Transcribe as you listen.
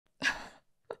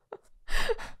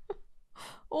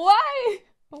Why?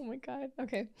 Oh my god.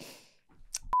 Okay.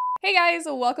 Hey guys,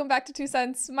 welcome back to 2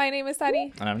 Cents. My name is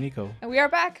Sani. And I'm Nico. And we are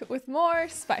back with more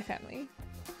Spy Family.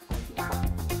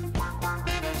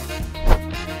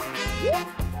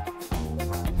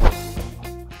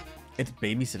 It's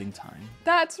babysitting time.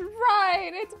 That's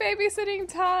right. It's babysitting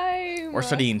time. Or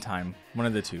studying time. One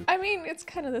of the two. I mean, it's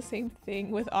kind of the same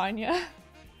thing with Anya.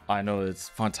 I know it's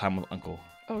fun time with Uncle.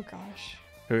 Oh gosh.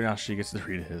 Maybe now she gets to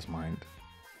read his mind.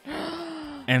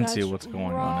 And see what's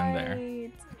going on in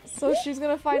there. So she's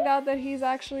gonna find out that he's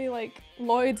actually like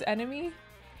Lloyd's enemy?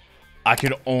 I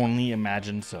could only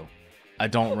imagine so. I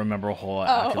don't remember a whole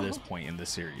lot after this point in the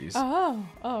series. Oh,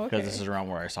 okay. Because this is around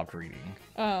where I stopped reading.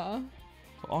 Oh.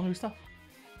 So all new stuff.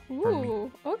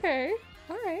 Ooh, okay.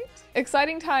 All right.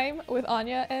 Exciting time with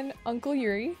Anya and Uncle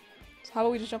Yuri. So how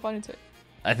about we just jump on into it?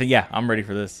 I think, yeah, I'm ready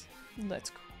for this. Let's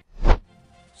go.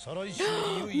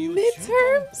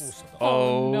 Midterms?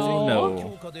 Oh,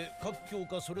 no.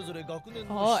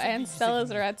 Oh, and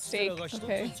Stella's are at stake.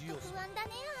 Okay.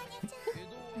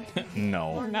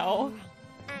 No. No.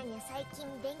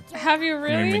 Have you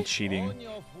really? Maybe cheating.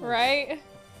 Right?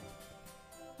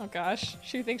 Oh gosh,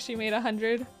 she thinks she made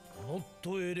 100.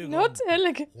 Not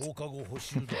elegant.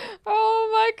 Oh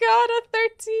my god, a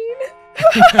 13.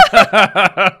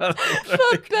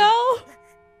 The bell.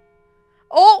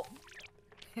 Oh.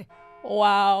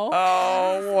 Wow.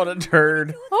 Oh, what a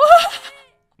turd.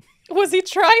 Was he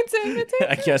trying to imitate?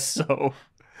 I guess so.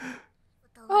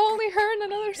 Only her and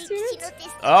another student?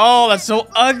 Oh, that's so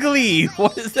ugly.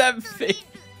 What is that face?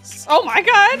 Oh my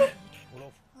god.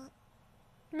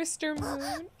 Mr.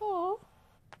 Moon. Oh.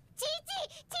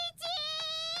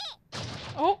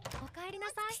 Oh.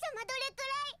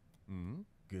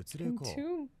 In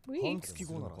 2 weeks.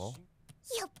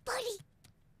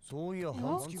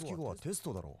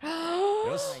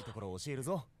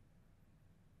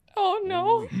 Oh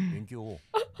no.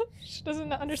 She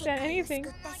doesn't understand anything.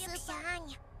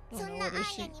 Oh, no, what is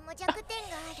she?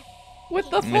 With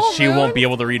the full moon? She won't be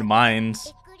able to read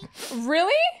minds.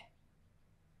 Really?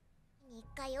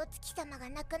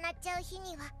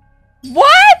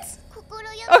 What?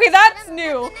 Okay, that's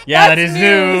new. Yeah, that's that is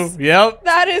news. new. Yep.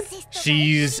 That is.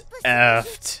 She's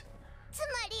effed.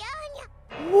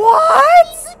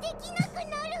 What?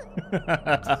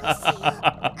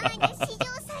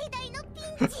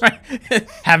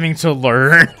 Having to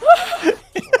learn.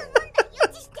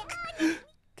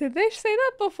 Did they say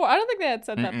that before? I don't think they had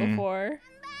said that before.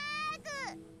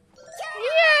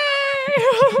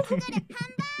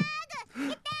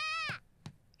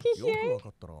 Yay! Yay.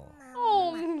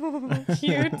 Oh,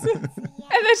 cute. And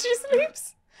then she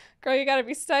sleeps. Girl, you gotta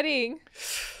be studying.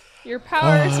 Your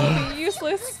powers will be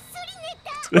useless.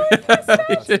 Oh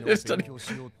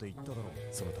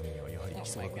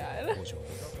my god.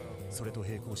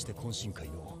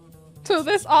 So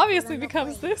this obviously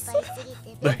becomes this.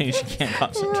 She can't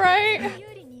concentrate. Right?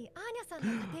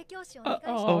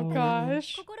 Oh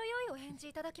gosh.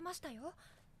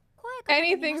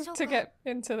 Anything to get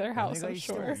into their house, I'm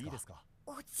sure.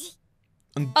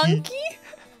 Unky?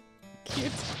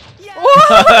 Cute.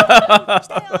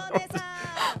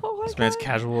 Oh This man's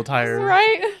casual attire.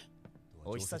 Right?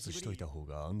 Oh,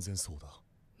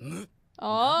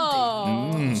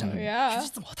 yeah.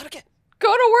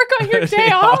 Go to work on your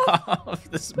day off.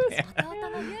 This man.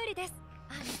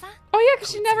 Oh yeah,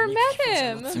 because she never met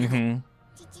him.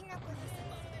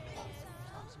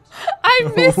 I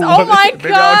miss. Oh my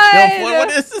god. What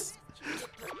is this?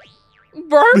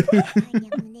 Burp.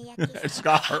 It's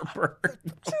got heartburn.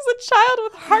 She's a child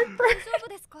with heartburn.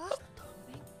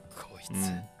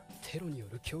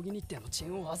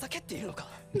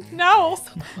 No,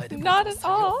 not at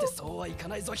all.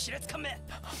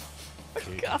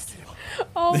 God.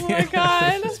 Oh my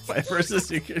god. Spy versus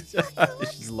secret.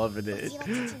 She's loving it.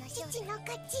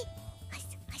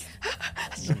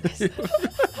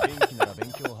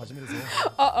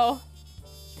 Uh-oh.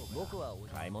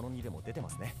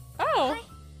 Oh.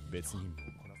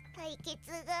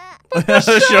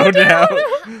 Showdown.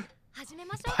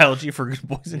 Biology for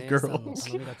boys and girls.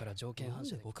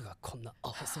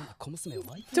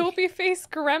 Dopey face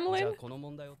gremlin.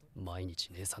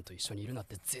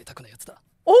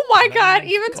 Oh my god,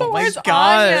 even towards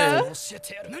Anya.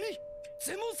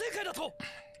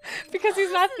 Because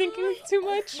he's not thinking too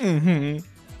much. Oh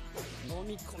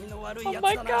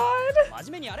my god.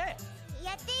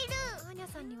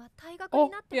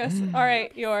 Oh, yes.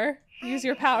 Alright, use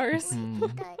your powers.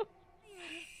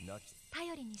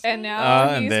 And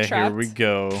now he's and trapped. here we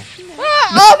go.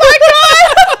 Oh my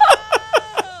god!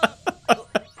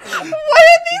 What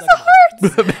are these hearts?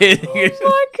 Oh my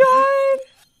god!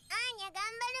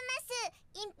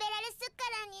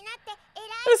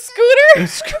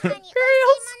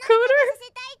 Imperial scooter?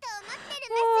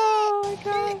 Oh my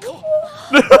god.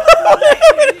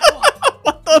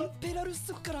 What the?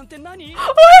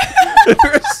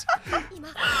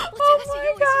 Oh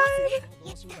my god.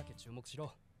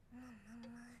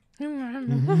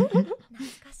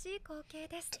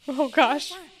 Oh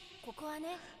gosh.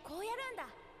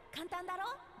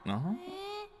 No.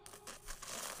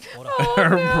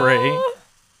 Oh, Rae. no.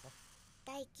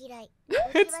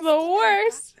 It's the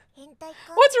worst.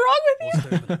 What's wrong with you?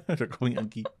 They're calling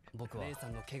Anki.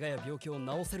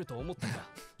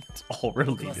 It's all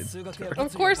related.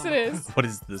 Of course it is. What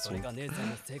is this one?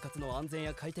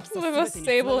 Live a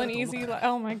stable and easy life.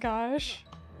 Oh my gosh.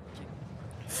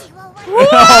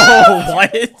 Oh,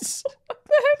 what?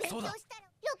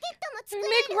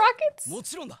 Make rockets?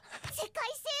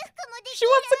 She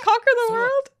wants to conquer the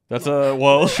world? That's a,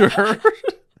 well, sure.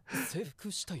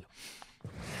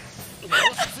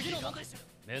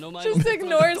 Just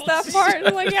ignores that part.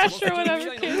 Like, yeah, sure,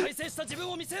 whatever, kid.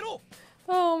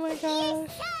 Oh my gosh.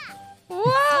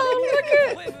 Wow, look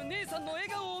at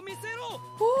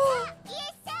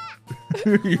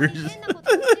You're just,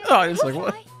 I was like,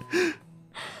 what?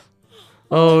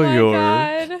 Oh, my you're.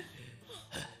 god.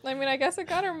 I mean, I guess it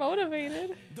got her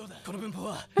motivated.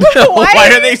 Why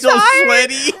are they so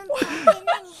sweaty?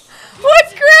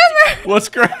 What's grammar? What's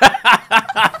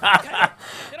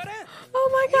Oh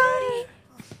my god.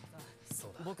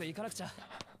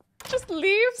 Just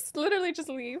leaves? Literally just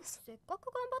leaves.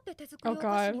 Oh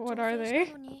god, what are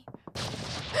they?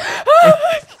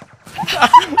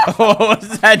 Oh,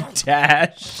 was that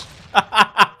Dash?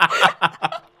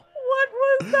 What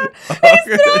was that? He's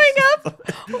throwing up!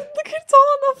 Look, it's all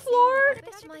on the floor!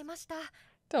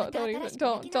 Don't do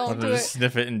it. Just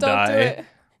sniff it and Don't die. do it.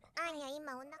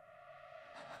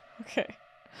 Okay.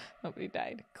 Nobody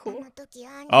died. Cool.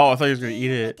 Oh, I thought he was gonna eat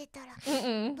it.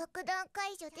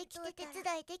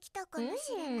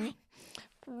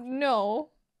 No.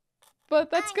 But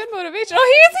that's good motivation.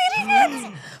 Oh, he's eating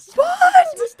it! What?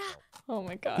 Oh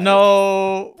my god.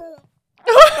 No.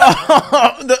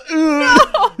 Oh, the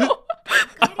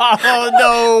Oh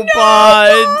no,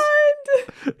 Bond!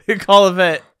 Call a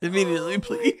vet immediately,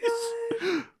 please.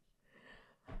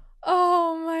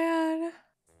 Oh man.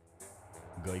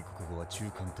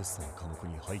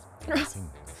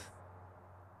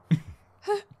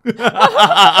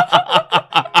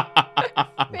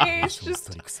 He's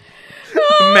just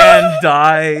Man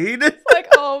died. like,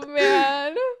 oh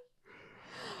man.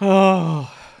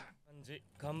 Oh.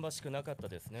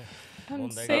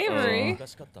 Unsavory.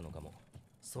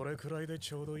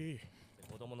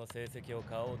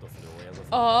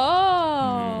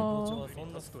 Oh.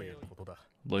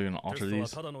 Are you gonna alter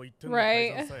these?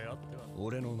 Right.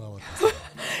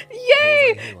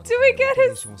 Yay! Do we get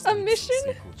his a mission?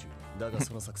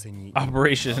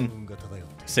 Operation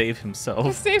Save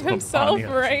Himself. Save himself,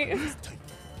 right?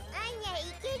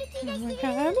 Oh my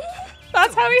god.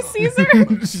 That's how he sees her?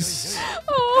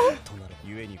 Oh.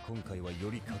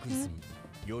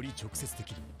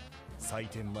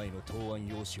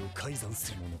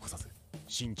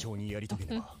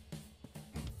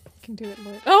 Can do it,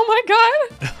 Lord. Oh my god!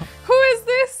 Who is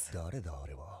this?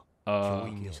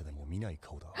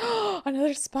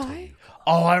 Another spy?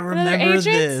 Oh, I remember agent?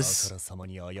 this.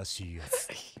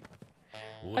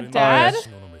 A dad?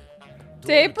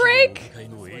 Daybreak?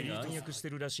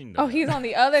 Oh, he's on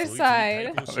the other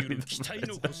side.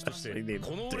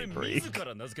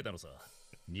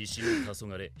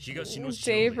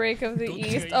 Daybreak of the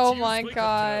East. Oh my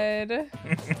god.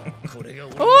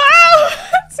 Wow!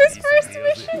 It's his first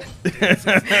mission.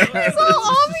 It's all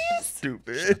obvious.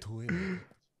 Stupid.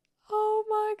 Oh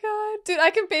my god. Dude,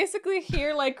 I can basically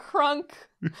hear like crunk.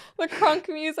 The crunk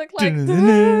music like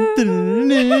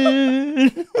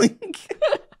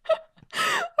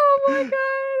oh my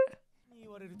god.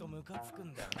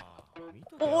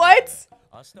 What?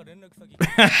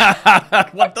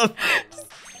 What the?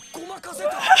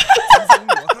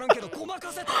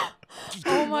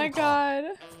 Oh my god.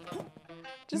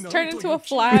 Just turn into a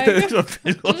flag.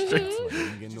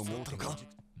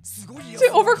 To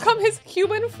overcome his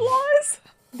human flaws?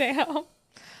 Damn.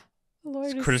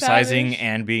 Lord is Criticizing savage.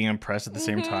 and being impressed at the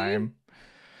same time.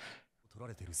 Oh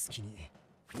my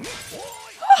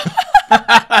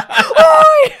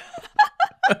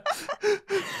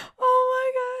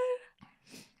god.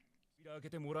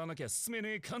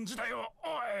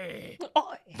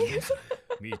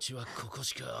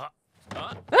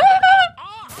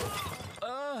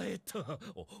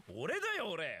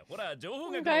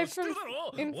 Guy from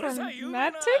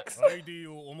informatics?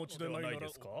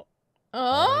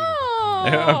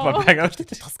 Oh.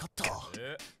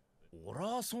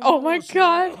 Oh my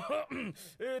god.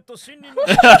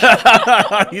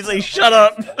 He's like, shut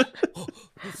up.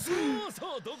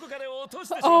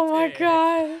 Oh my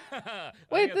god.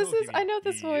 Wait, this is, I know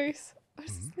this voice.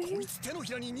 What's his name? Mission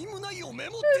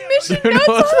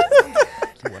notes.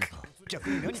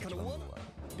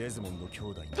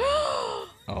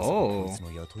 Oh.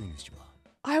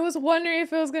 I was wondering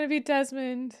if it was gonna be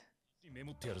Desmond.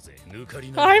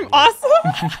 I'm awesome.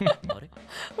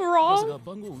 Wrong.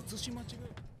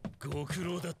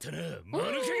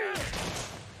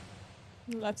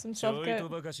 Lets himself get.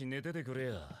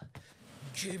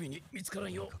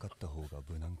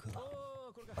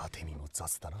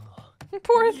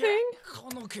 Poor thing.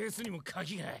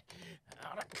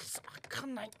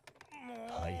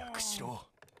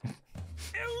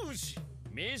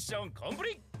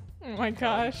 Oh my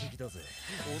gosh.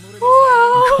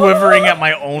 Wow. Quivering at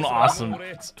my own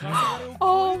awesomeness.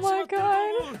 Oh my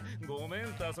god. Oh my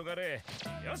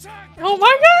god. Oh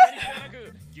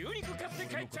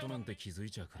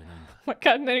my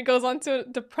god, and then it goes on to a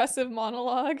depressive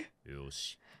monologue. The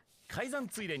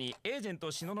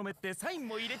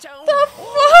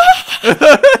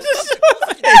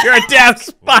fuck? You're a damn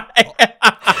spy.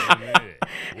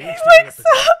 He wakes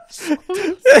up.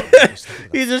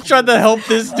 He's just trying to help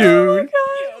this dude.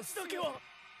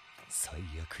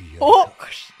 Oh my god.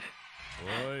 Oh.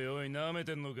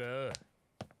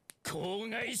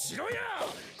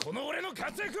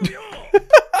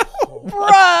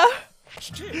 Bruh.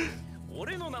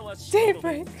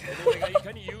 Daybreak.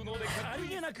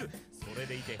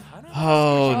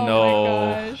 Oh no.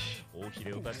 Oh my gosh.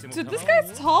 Dude, this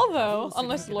guy's tall though,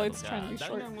 unless Lloyd's trying to be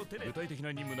short.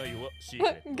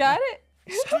 Got it?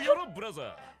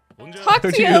 Talk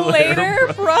to you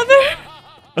later, brother.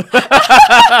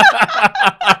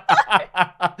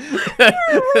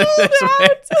 Ruled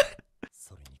out.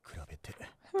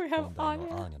 We have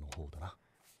Anya.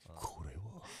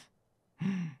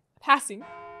 Passing.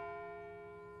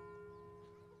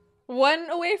 One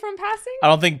away from passing? I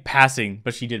don't think passing,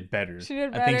 but she did better. She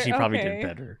did better? I think she probably Okay. did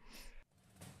better.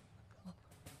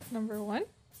 Number 1?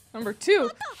 Number 2?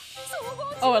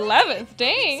 Oh, 11th.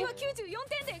 Dang.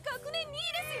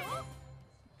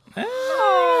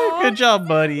 Ah, good job,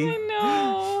 buddy. I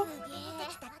know.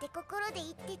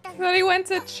 But he went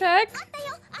to check.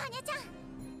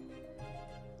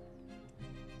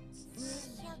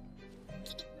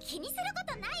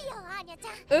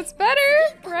 It's better,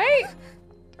 right?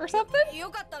 Or something?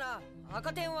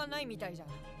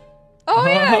 Oh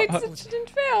yeah, she didn't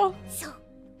fail.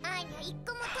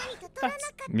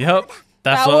 Yep, that's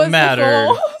That what was the mattered.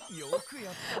 goal.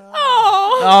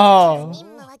 Oh, Oh.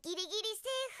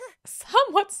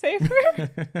 somewhat safer.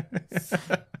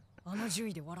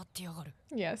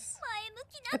 Yes.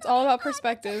 It's all about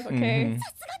perspective, okay?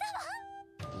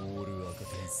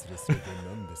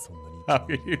 How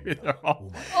are you? They're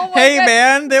all- Oh my Hey God.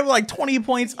 man, they were like 20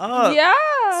 points up. Yeah.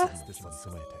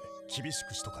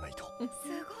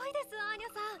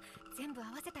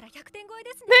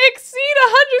 They exceed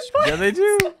 100 points. Yeah, they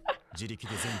do.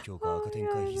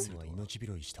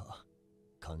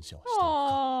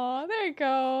 Aw, there you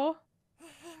go.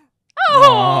 Aw.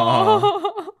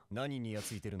 Oh.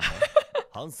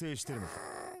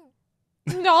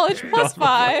 Knowledge plus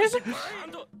 5.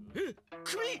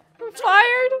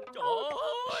 Fired.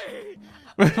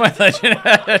 My legend.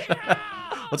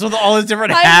 What's with all his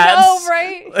different I hats? know,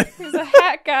 right? He's a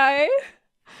hat guy.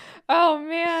 Oh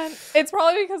man, it's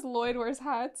probably because Lloyd wears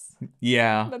hats.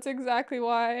 Yeah. That's exactly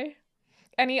why.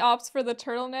 And he opts for the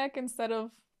turtleneck instead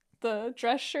of the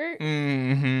dress shirt.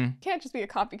 Mm-hmm. Can't just be a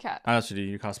copycat. I also do.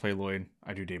 You cosplay Lloyd.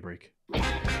 I do Daybreak.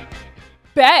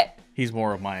 Bet. He's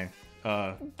more of my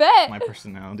Bet. my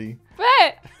personality.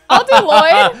 Bet. I'll do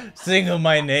Lloyd. Sing of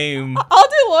my name. I'll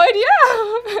do Lloyd,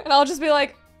 yeah. And I'll just be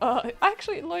like,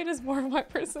 actually, Lloyd is more of my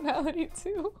personality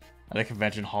too. At a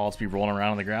convention hall, to be rolling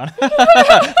around on the ground.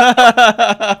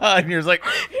 And you're just like,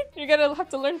 You're gonna have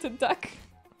to learn to duck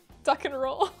and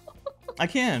roll. I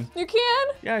can. You can?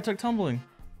 Yeah, I took tumbling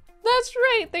That's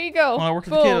right. There you go. when I worked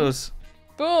with Boom. the kiddos.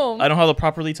 Boom. I know how to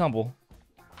properly tumble.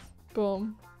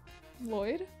 Boom.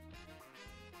 Lloyd.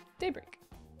 Daybreak.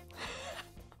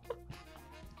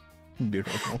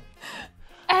 Beautiful.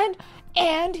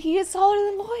 And he is taller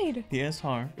than Lloyd. Yes,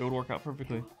 hard. It would work out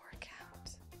perfectly. Work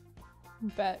out.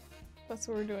 Bet. That's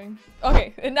what we're doing.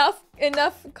 Okay, enough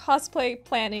cosplay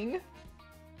planning.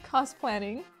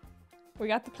 Cosplanning. We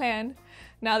got the plan.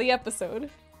 Now the episode.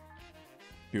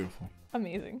 Beautiful.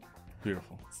 Amazing.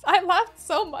 Beautiful. I laughed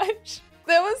so much.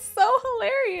 That was so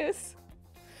hilarious.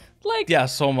 Like, Yeah,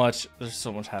 so much. There's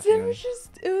so much happening.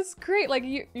 it was great. Like,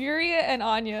 Yuria and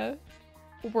Anya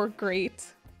were great.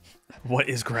 What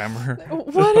is grammar?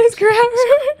 What is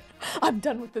grammar? I'm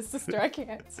done with this, sister. I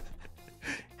can't.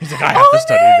 He's like, I have to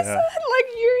study that. Like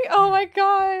Yuri. Oh my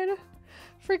god.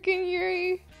 Freaking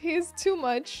Yuri. He's too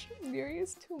much. Yuri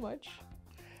is too much.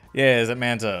 Yeah, that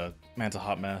man's a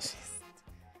hot mess.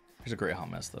 He's a great hot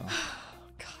mess though.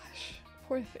 Gosh,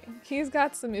 poor thing. He's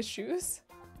got some issues,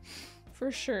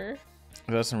 for sure.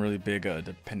 He has some really big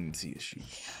dependency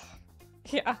issues.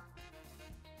 Yeah.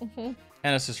 Mm-hmm.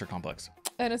 And a sister complex.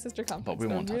 And a sister complex. But we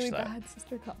won't touch really that. Bad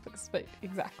sister complex, but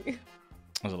exactly.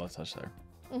 There's a lot to touch there.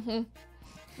 Mm-hmm.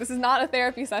 This is not a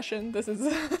therapy session. This is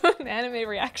an anime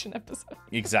reaction episode.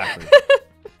 Exactly.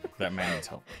 That man needs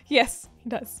help. Yes, he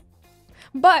does.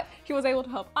 But he was able to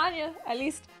help Anya, at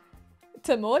least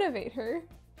to motivate her.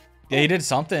 Yeah, he did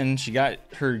something.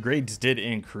 Her grades did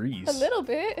increase. A little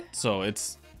bit. So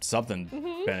it's something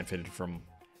benefited from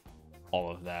all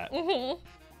of that.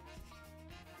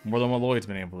 More than what Lloyd's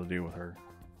been able to do with her.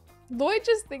 Lloyd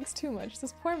just thinks too much.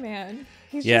 This poor man.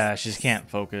 He's she just can't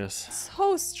focus.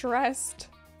 So stressed.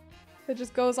 It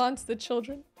just goes on to the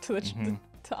children, to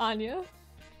Anya.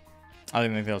 I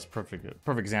think that was perfect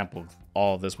example of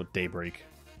all of this with Daybreak.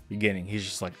 Beginning, he's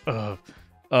just like,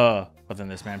 but then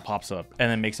this man pops up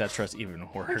and then makes that stress even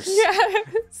worse.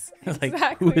 Yes, like,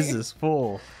 exactly. Who is this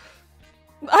fool?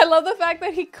 I love the fact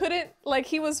that he couldn't, like,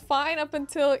 he was fine up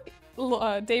until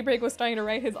Daybreak was starting to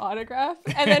write his autograph,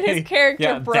 and then his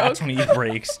character broke. That's when he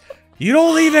breaks. You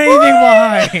don't leave anything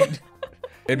behind.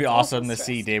 It'd be awesome to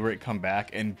see Daybreak come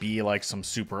back and be like some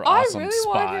super awesome I really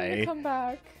spy. want him to come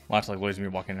back. Watch like Lloyd's gonna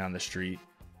be walking down the street.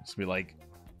 It's gonna be like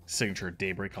signature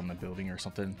Daybreak on the building or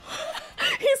something.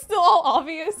 He's still all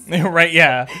obvious. Right,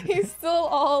 yeah. He's still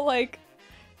all like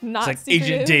not it's like secretive.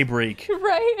 Agent Daybreak.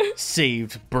 Right.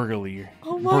 Saved burglary.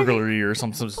 Oh my burglary or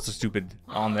something stupid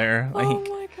on there. Like, oh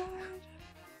my god.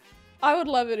 I would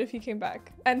love it if he came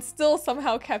back and still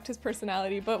somehow kept his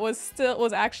personality, but was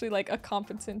actually like a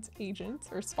competent agent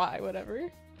or spy,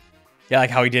 whatever. Yeah,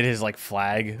 like how he did his like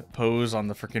flag pose on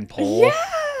the freaking pole. Yeah.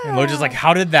 And Lloyd's just like,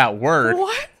 how did that work?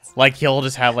 What? Like he'll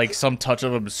just have like some touch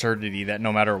of absurdity that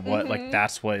no matter what, like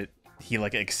that's what he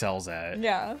like excels at.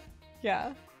 Yeah.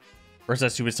 Yeah. Or it's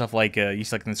that stupid stuff like you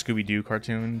see like in the Scooby-Doo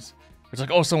cartoons. It's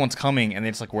like, oh, someone's coming, and they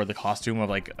just like wear the costume of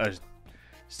like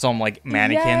some like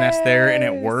mannequin that's there, and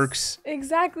it works.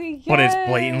 Exactly. Yes. But it's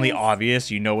blatantly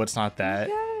obvious. You know it's not that.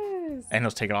 Yes. And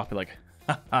he'll take it off and be like,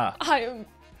 ha. I am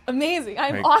amazing. I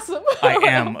am like, awesome. I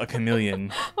am a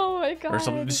chameleon. Oh my god. Or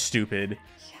something stupid.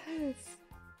 Yes.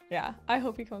 Yeah, I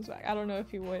hope he comes back. I don't know if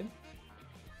he would.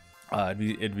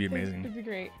 It'd be amazing. It'd be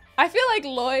great. I feel like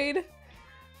Lloyd,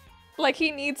 like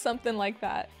he needs something like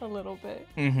that a little bit.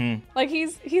 Like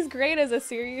he's great as a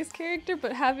serious character,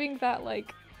 but having that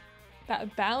like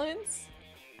that balance,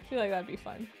 I feel like that'd be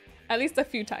fun. At least a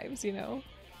few times, you know.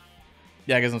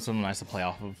 Yeah, I guess it's something nice to play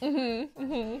off of.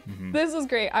 This was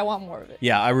great. I want more of it.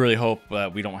 Yeah, I really hope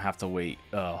we don't have to wait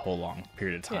a whole long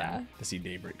period of time to see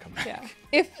Daybreak come back. Yeah,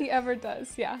 if he ever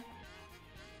does, yeah.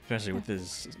 Especially with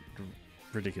his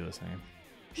ridiculous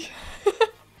name.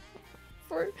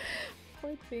 Poor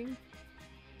thing.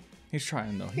 He's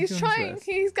trying though. He's trying.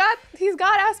 He's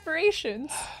got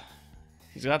aspirations.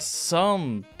 He's got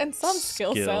some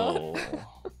skill set.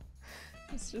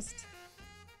 It's just,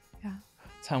 yeah.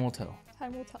 Time will tell.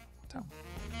 Time will tell.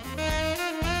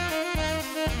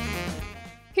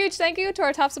 Huge thank you to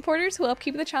our top supporters who help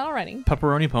keep the channel running.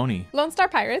 Pepperoni Pony. Lone Star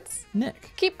Pirates.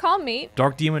 Nick. KeepCalmMate.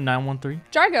 Dark Demon 913.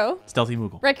 Jargo. Stealthy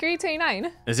Moogle.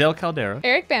 Redcurie29. Isael Caldera.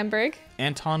 Eric Bamberg.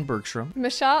 Anton Bergström.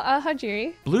 Meshal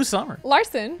Alhajri. BlueSummer.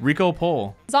 Larson. Rico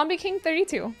Poll. Zombie King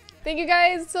 32. Thank you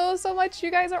guys so much. You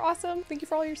guys are awesome. Thank you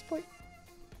for all your support.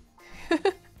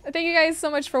 Thank you guys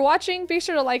so much for watching. Be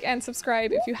sure to like and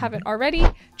subscribe if you haven't already.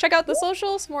 Check out the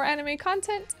socials for more anime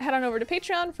content. Head on over to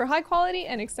Patreon for high quality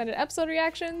and extended episode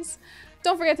reactions.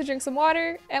 Don't forget to drink some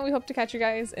water, and we hope to catch you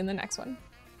guys in the next one.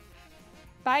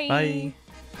 Bye. Bye.